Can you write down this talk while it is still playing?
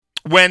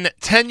When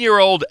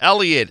 10-year-old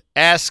Elliot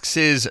asks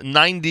his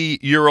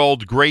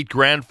 90-year-old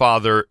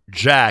great-grandfather,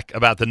 Jack,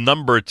 about the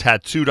number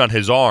tattooed on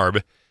his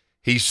arm,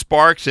 he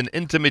sparks an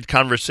intimate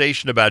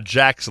conversation about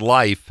Jack's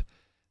life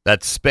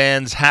that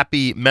spans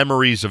happy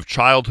memories of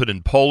childhood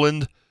in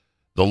Poland,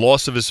 the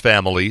loss of his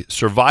family,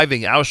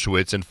 surviving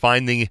Auschwitz, and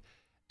finding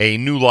a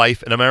new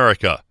life in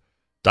America.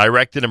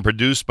 Directed and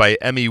produced by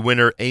Emmy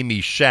winner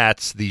Amy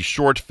Schatz, the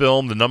short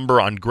film, The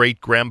Number on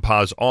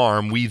Great-Grandpa's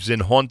Arm, weaves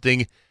in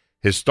haunting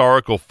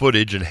historical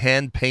footage and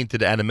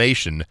hand-painted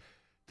animation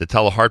to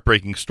tell a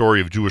heartbreaking story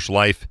of Jewish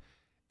life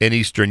in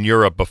Eastern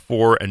Europe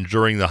before and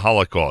during the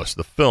Holocaust.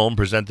 The film,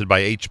 presented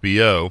by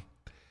HBO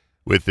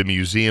with the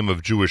Museum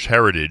of Jewish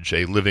Heritage,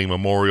 a living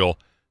memorial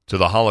to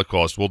the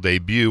Holocaust, will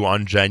debut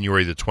on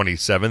January the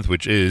 27th,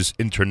 which is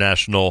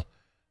International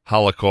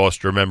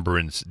Holocaust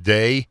Remembrance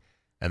Day,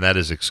 and that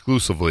is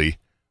exclusively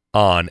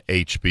on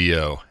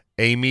HBO.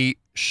 Amy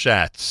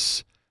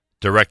Schatz,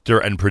 director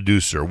and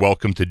producer,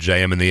 welcome to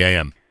JM in the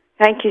AM.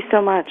 Thank you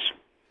so much.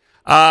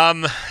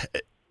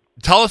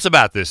 Tell us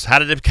about this. How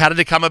did it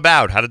come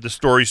about? How did the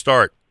story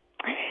start?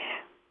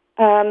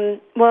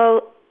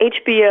 Well,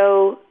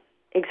 HBO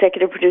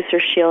executive producer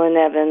Sheila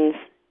Nevins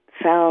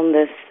found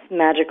this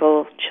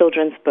magical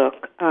children's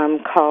book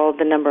called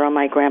The Number on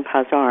My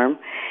Grandpa's Arm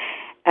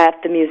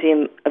at the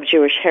Museum of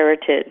Jewish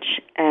Heritage,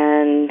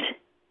 and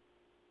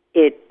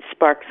it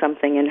sparked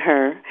something in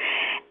her.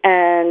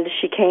 And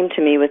she came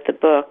to me with the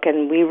book,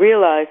 and we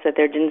realized that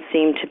there didn't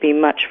seem to be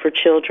much for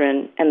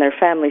children and their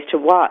families to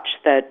watch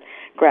that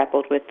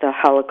grappled with the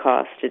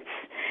Holocaust. It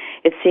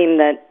seemed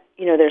that,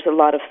 there's a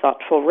lot of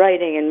thoughtful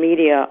writing and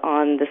media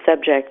on the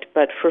subject,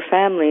 but for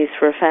families,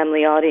 for a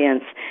family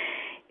audience,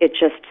 it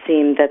just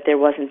seemed that there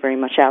wasn't very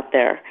much out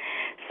there.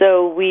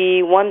 So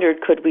we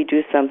wondered, could we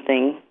do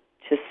something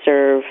to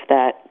serve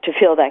that, to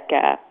fill that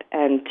gap,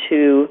 and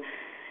to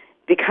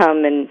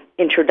become an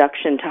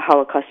introduction to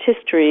Holocaust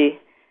history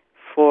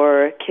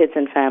for kids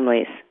and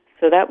families.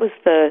 So that was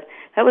the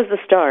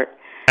start.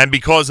 And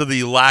because of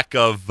the lack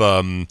of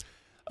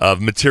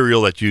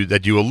material that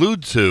you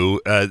allude to,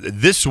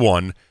 this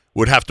one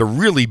would have to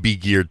really be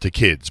geared to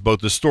kids.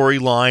 Both the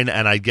storyline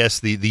and I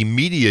guess the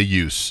media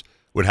use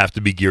would have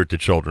to be geared to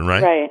children,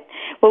 right? Right.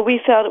 Well,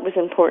 we felt it was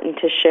important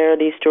to share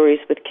these stories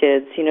with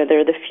kids.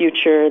 They're the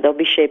future; they'll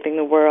be shaping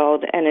the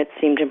world, and it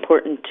seemed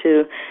important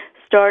to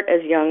start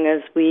as young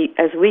as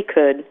we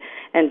could,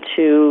 and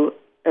to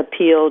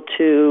appeal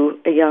to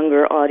a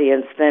younger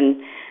audience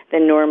than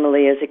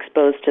normally is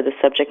exposed to the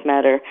subject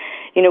matter.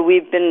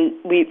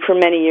 For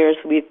many years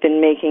we've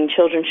been making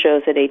children's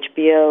shows at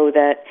HBO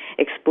that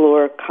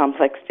explore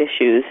complex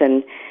issues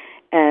and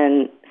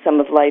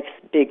some of life's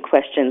big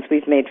questions.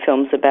 We've made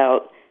films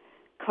about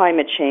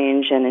climate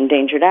change and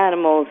endangered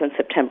animals and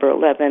September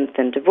 11th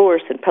and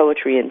divorce and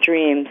poetry and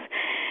dreams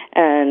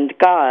and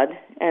God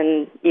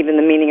and even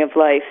the meaning of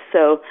life.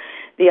 So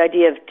the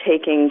idea of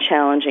taking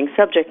challenging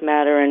subject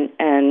matter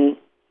and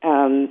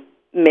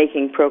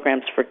making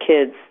programs for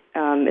kids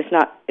was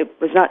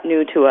not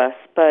new to us.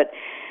 But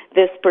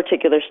this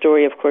particular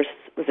story, of course,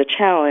 was a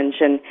challenge,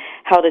 and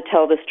how to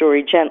tell the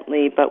story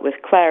gently but with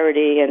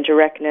clarity and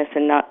directness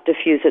and not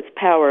diffuse its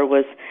power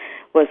was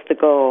the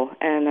goal.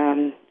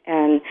 And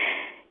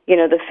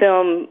the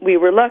film, we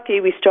were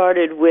lucky. We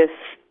started with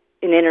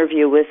an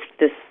interview with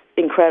this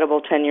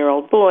incredible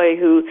 10-year-old boy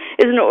who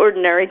is an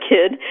ordinary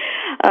kid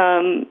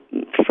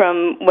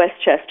from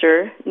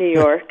Westchester, New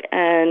York,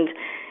 and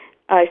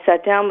I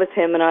sat down with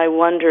him and I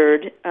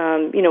wondered,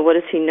 what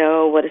does he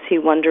know? What does he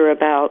wonder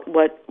about?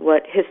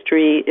 What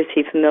history is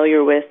he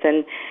familiar with?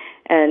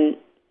 And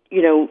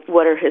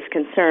what are his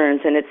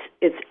concerns? And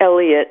it's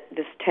Elliot,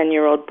 this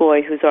 10-year-old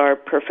boy, who's our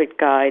perfect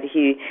guide.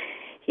 He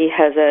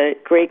has a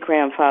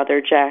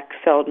great-grandfather, Jack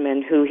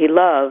Feldman, who he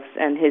loves,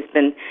 and he's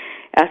been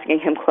asking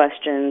him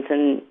questions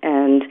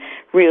and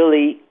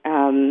really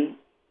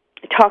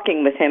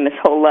talking with him his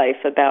whole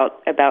life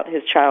about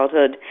his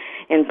childhood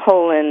in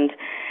Poland.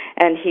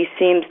 And he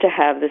seems to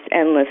have this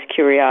endless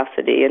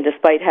curiosity. And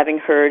despite having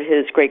heard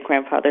his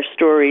great-grandfather's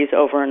stories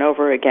over and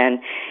over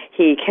again,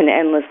 he can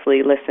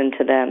endlessly listen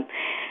to them.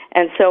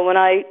 And so when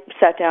I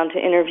sat down to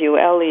interview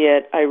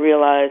Elliot, I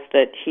realized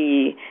that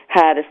he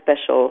had a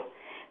special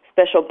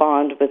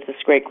bond with his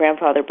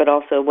great-grandfather, but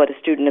also what a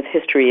student of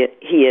history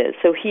he is.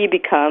 So he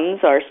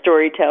becomes our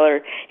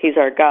storyteller, he's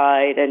our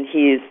guide, and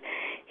he's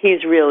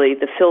really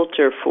the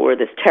filter for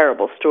this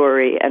terrible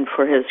story and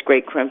for his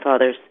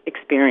great-grandfather's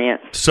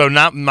experience. So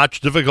not much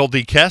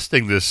difficulty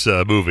casting this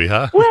movie,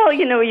 huh? Well,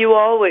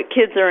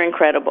 kids are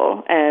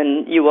incredible,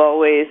 and you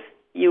always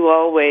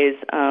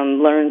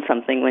learn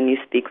something when you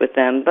speak with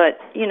them. But,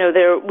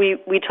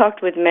 we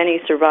talked with many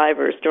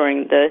survivors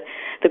during the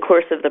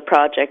course of the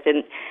project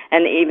and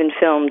even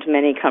filmed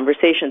many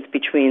conversations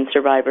between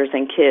survivors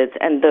and kids,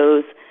 and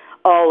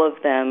all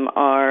of them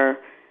are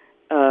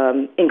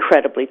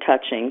incredibly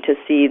touching to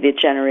see the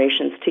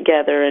generations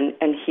together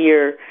and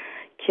hear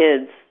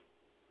kids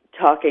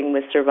talking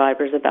with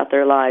survivors about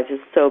their lives is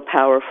so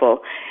powerful.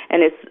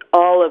 And it's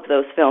all of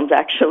those films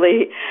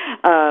actually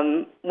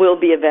will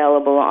be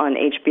available on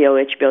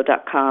HBO,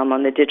 HBO.com,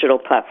 on the digital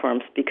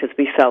platforms, because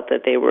we felt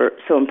that they were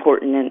so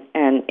important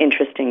and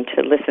interesting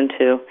to listen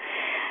to.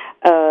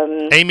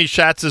 Amy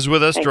Schatz is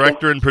with us,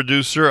 director you. and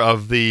producer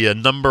of The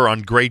Number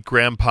on Great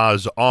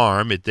Grandpa's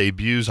Arm. It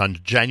debuts on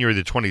January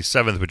the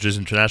 27th, which is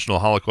International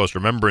Holocaust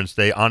Remembrance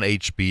Day, on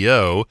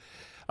HBO.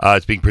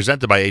 It's being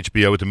presented by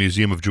HBO at the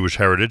Museum of Jewish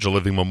Heritage, a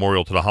living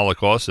memorial to the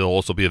Holocaust. It'll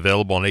also be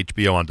available on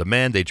HBO On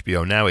Demand,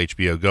 HBO Now,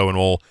 HBO Go, and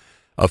all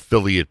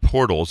affiliate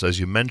portals, as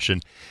you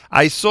mentioned.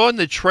 I saw in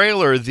the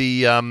trailer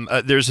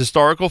there's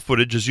historical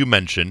footage, as you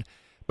mentioned,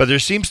 but there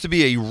seems to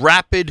be a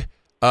rapid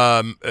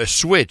a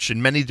switch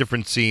in many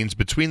different scenes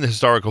between the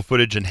historical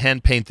footage and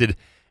hand-painted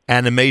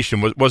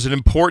animation. Was it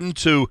important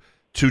to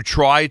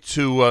try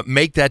to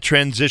make that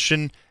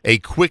transition a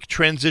quick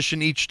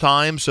transition each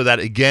time, so that,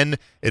 again,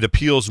 it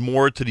appeals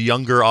more to the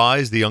younger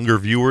eyes, the younger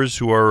viewers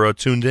who are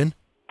tuned in?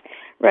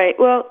 Right.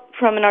 Well,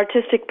 from an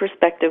artistic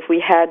perspective, we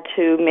had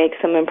to make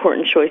some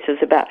important choices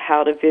about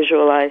how to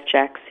visualize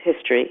Jack's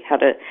history, how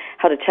to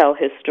tell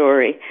his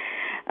story.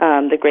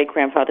 The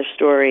great-grandfather's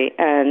story.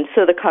 And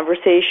so the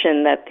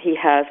conversation that he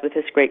has with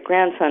his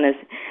great-grandson is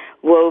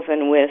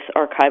woven with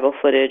archival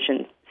footage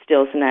and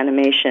stills and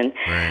animation.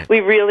 Right. We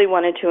really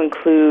wanted to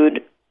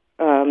include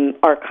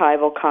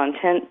archival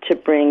content to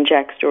bring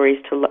Jack's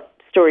story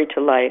to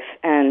life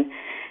and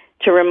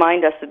to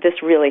remind us that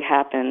this really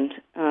happened,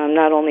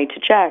 not only to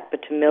Jack,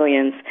 but to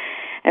millions.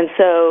 And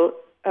so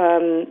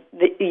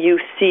you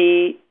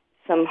see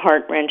some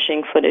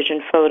heart-wrenching footage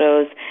and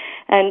photos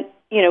and,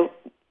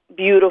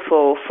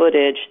 beautiful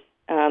footage,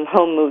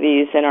 home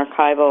movies and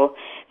archival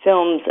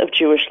films of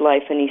Jewish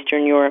life in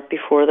Eastern Europe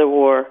before the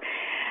war.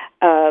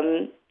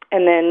 And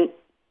then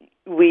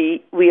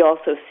we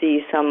also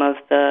see some of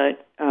the,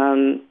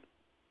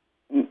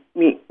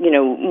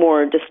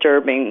 more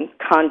disturbing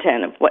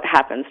content of what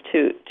happens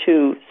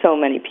to so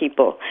many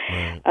people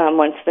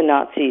once the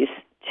Nazis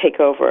take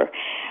over.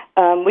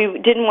 We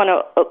didn't want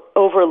to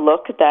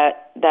overlook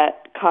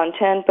that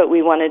content, but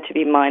we wanted to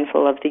be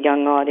mindful of the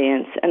young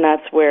audience, and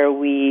that's where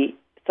we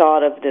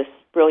thought of this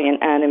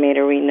brilliant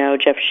animator we know,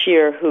 Jeff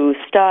Shear, whose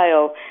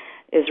style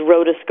is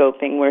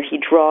rotoscoping, where he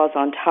draws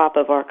on top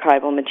of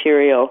archival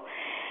material,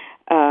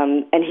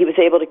 and he was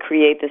able to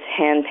create this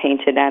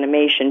hand-painted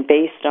animation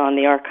based on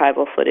the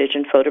archival footage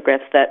and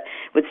photographs that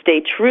would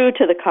stay true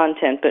to the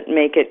content but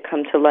make it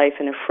come to life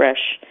in a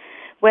fresh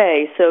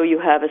way. So you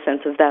have a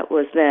sense of that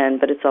was then,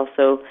 but it's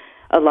also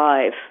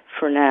alive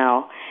for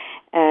now.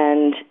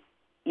 And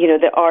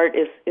the art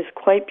is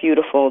quite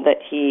beautiful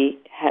that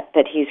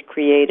he's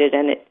created,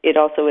 and it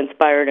also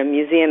inspired a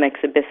museum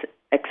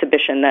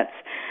exhibition that's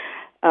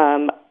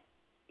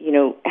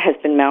has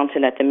been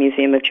mounted at the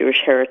Museum of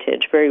Jewish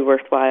Heritage. Very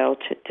worthwhile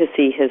to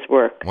see his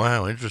work.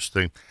 Wow,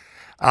 interesting.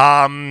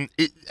 And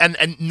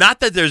not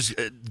that there's,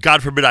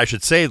 God forbid I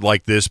should say it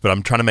like this, but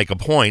I'm trying to make a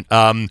point.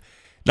 Not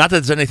that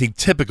there's anything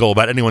typical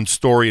about anyone's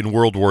story in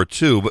World War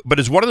II, but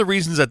is one of the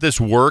reasons that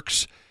this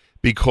works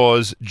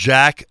because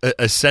Jack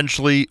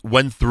essentially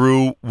went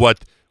through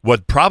what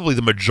probably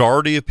the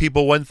majority of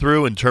people went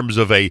through in terms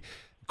of a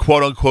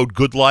quote-unquote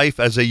good life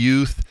as a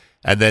youth,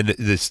 and then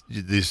this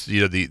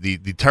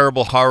the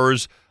terrible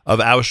horrors of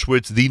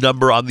Auschwitz, the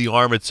number on the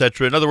arm,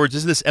 etc. In other words,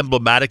 isn't this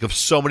emblematic of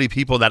so many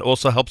people, and that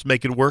also helps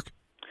make it work?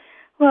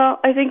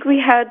 Well, I think we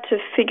had to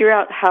figure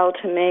out how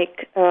to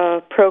make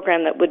a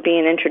program that would be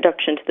an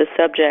introduction to the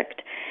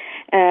subject.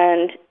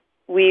 And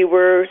we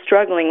were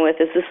struggling with,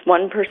 is this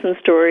one person's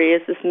story?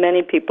 Is this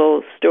many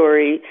people's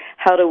story?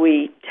 How do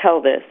we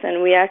tell this?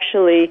 And we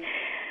actually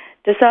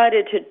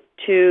decided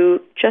to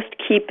just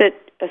keep it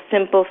a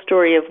simple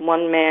story of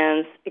one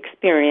man's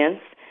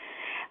experience.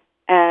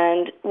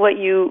 And what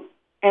you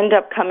end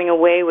up coming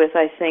away with,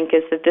 I think,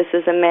 is that this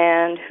is a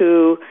man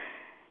who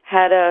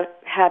had a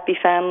happy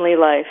family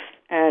life,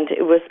 and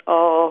it was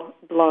all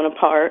blown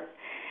apart.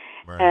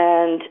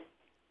 Right.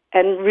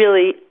 And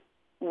really,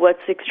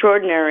 what's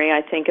extraordinary,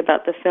 I think,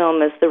 about the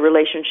film is the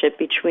relationship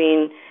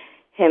between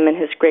him and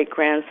his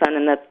great-grandson,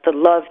 and that the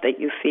love that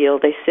you feel.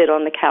 They sit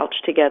on the couch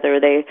together.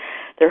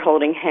 They're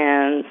holding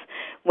hands.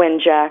 When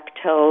Jack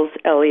tells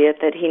Elliot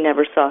that he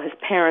never saw his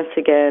parents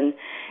again,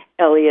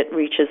 Elliot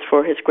reaches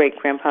for his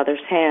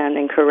great-grandfather's hand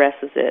and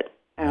caresses it.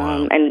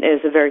 Wow. And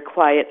there's a very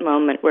quiet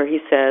moment where he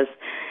says,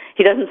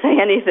 he doesn't say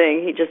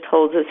anything, he just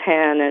holds his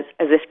hand as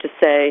if to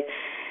say,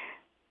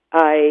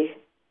 I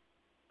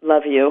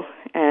love you,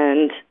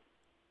 and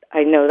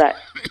I know that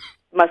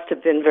must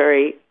have been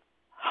very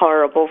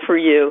horrible for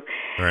you,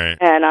 right?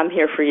 And I'm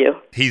here for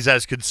you. He's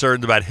as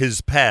concerned about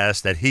his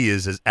past that he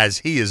is as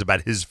he is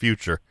about his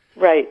future.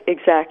 Right,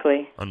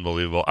 exactly.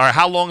 Unbelievable. All right,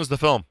 how long is the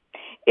film?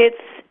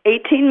 It's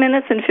 18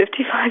 minutes and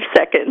 55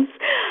 seconds.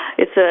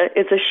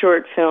 It's a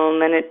short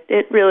film, and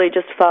it really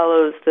just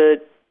follows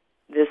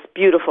this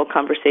beautiful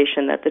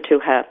conversation that the two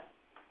have.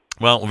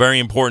 Well, very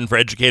important for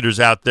educators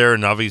out there,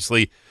 and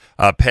obviously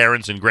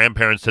parents and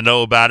grandparents to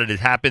know about it.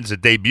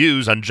 It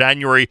debuts on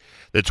January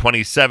the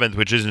 27th,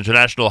 which is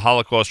International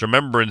Holocaust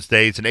Remembrance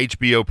Day. It's an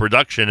HBO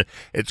production.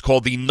 It's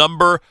called The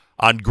Number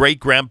on Great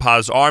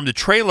Grandpa's Arm. The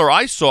trailer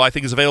I saw, I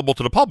think, is available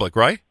to the public,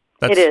 right?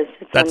 It is.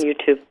 It's on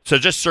YouTube. So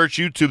just search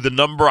YouTube, The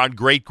Number on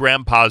Great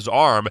Grandpa's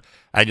Arm,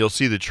 and you'll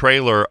see the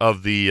trailer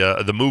of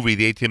the movie,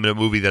 the 18-minute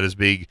movie that is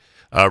being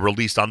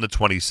released on the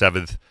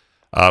 27th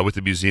with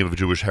the Museum of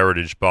Jewish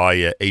Heritage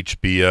by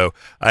HBO.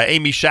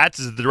 Amy Schatz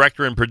is the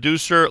director and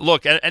producer.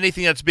 Look,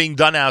 anything that's being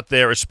done out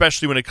there,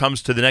 especially when it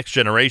comes to the next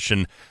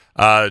generation,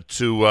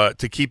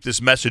 to keep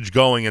this message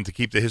going and to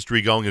keep the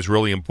history going is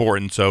really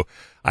important. So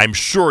I'm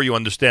sure you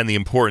understand the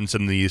importance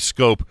and the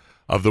scope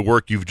of the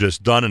work you've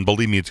just done, and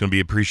believe me, it's going to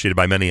be appreciated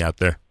by many out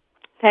there.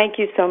 Thank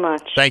you so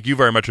much. Thank you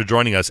very much for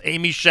joining us.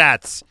 Amy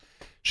Schatz.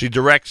 She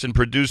directs and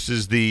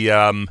produces the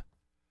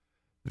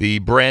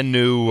brand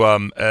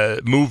new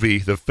movie,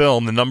 the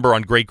film, The Number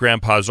on Great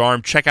Grandpa's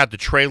Arm. Check out the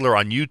trailer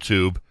on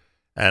YouTube,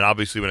 and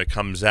obviously when it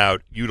comes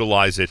out,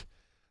 utilize it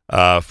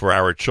for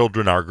our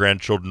children, our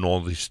grandchildren,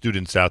 all the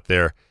students out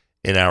there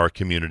in our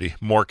community.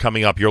 More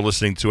coming up. You're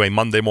listening to a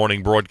Monday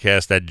morning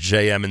broadcast at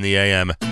JM in the AM.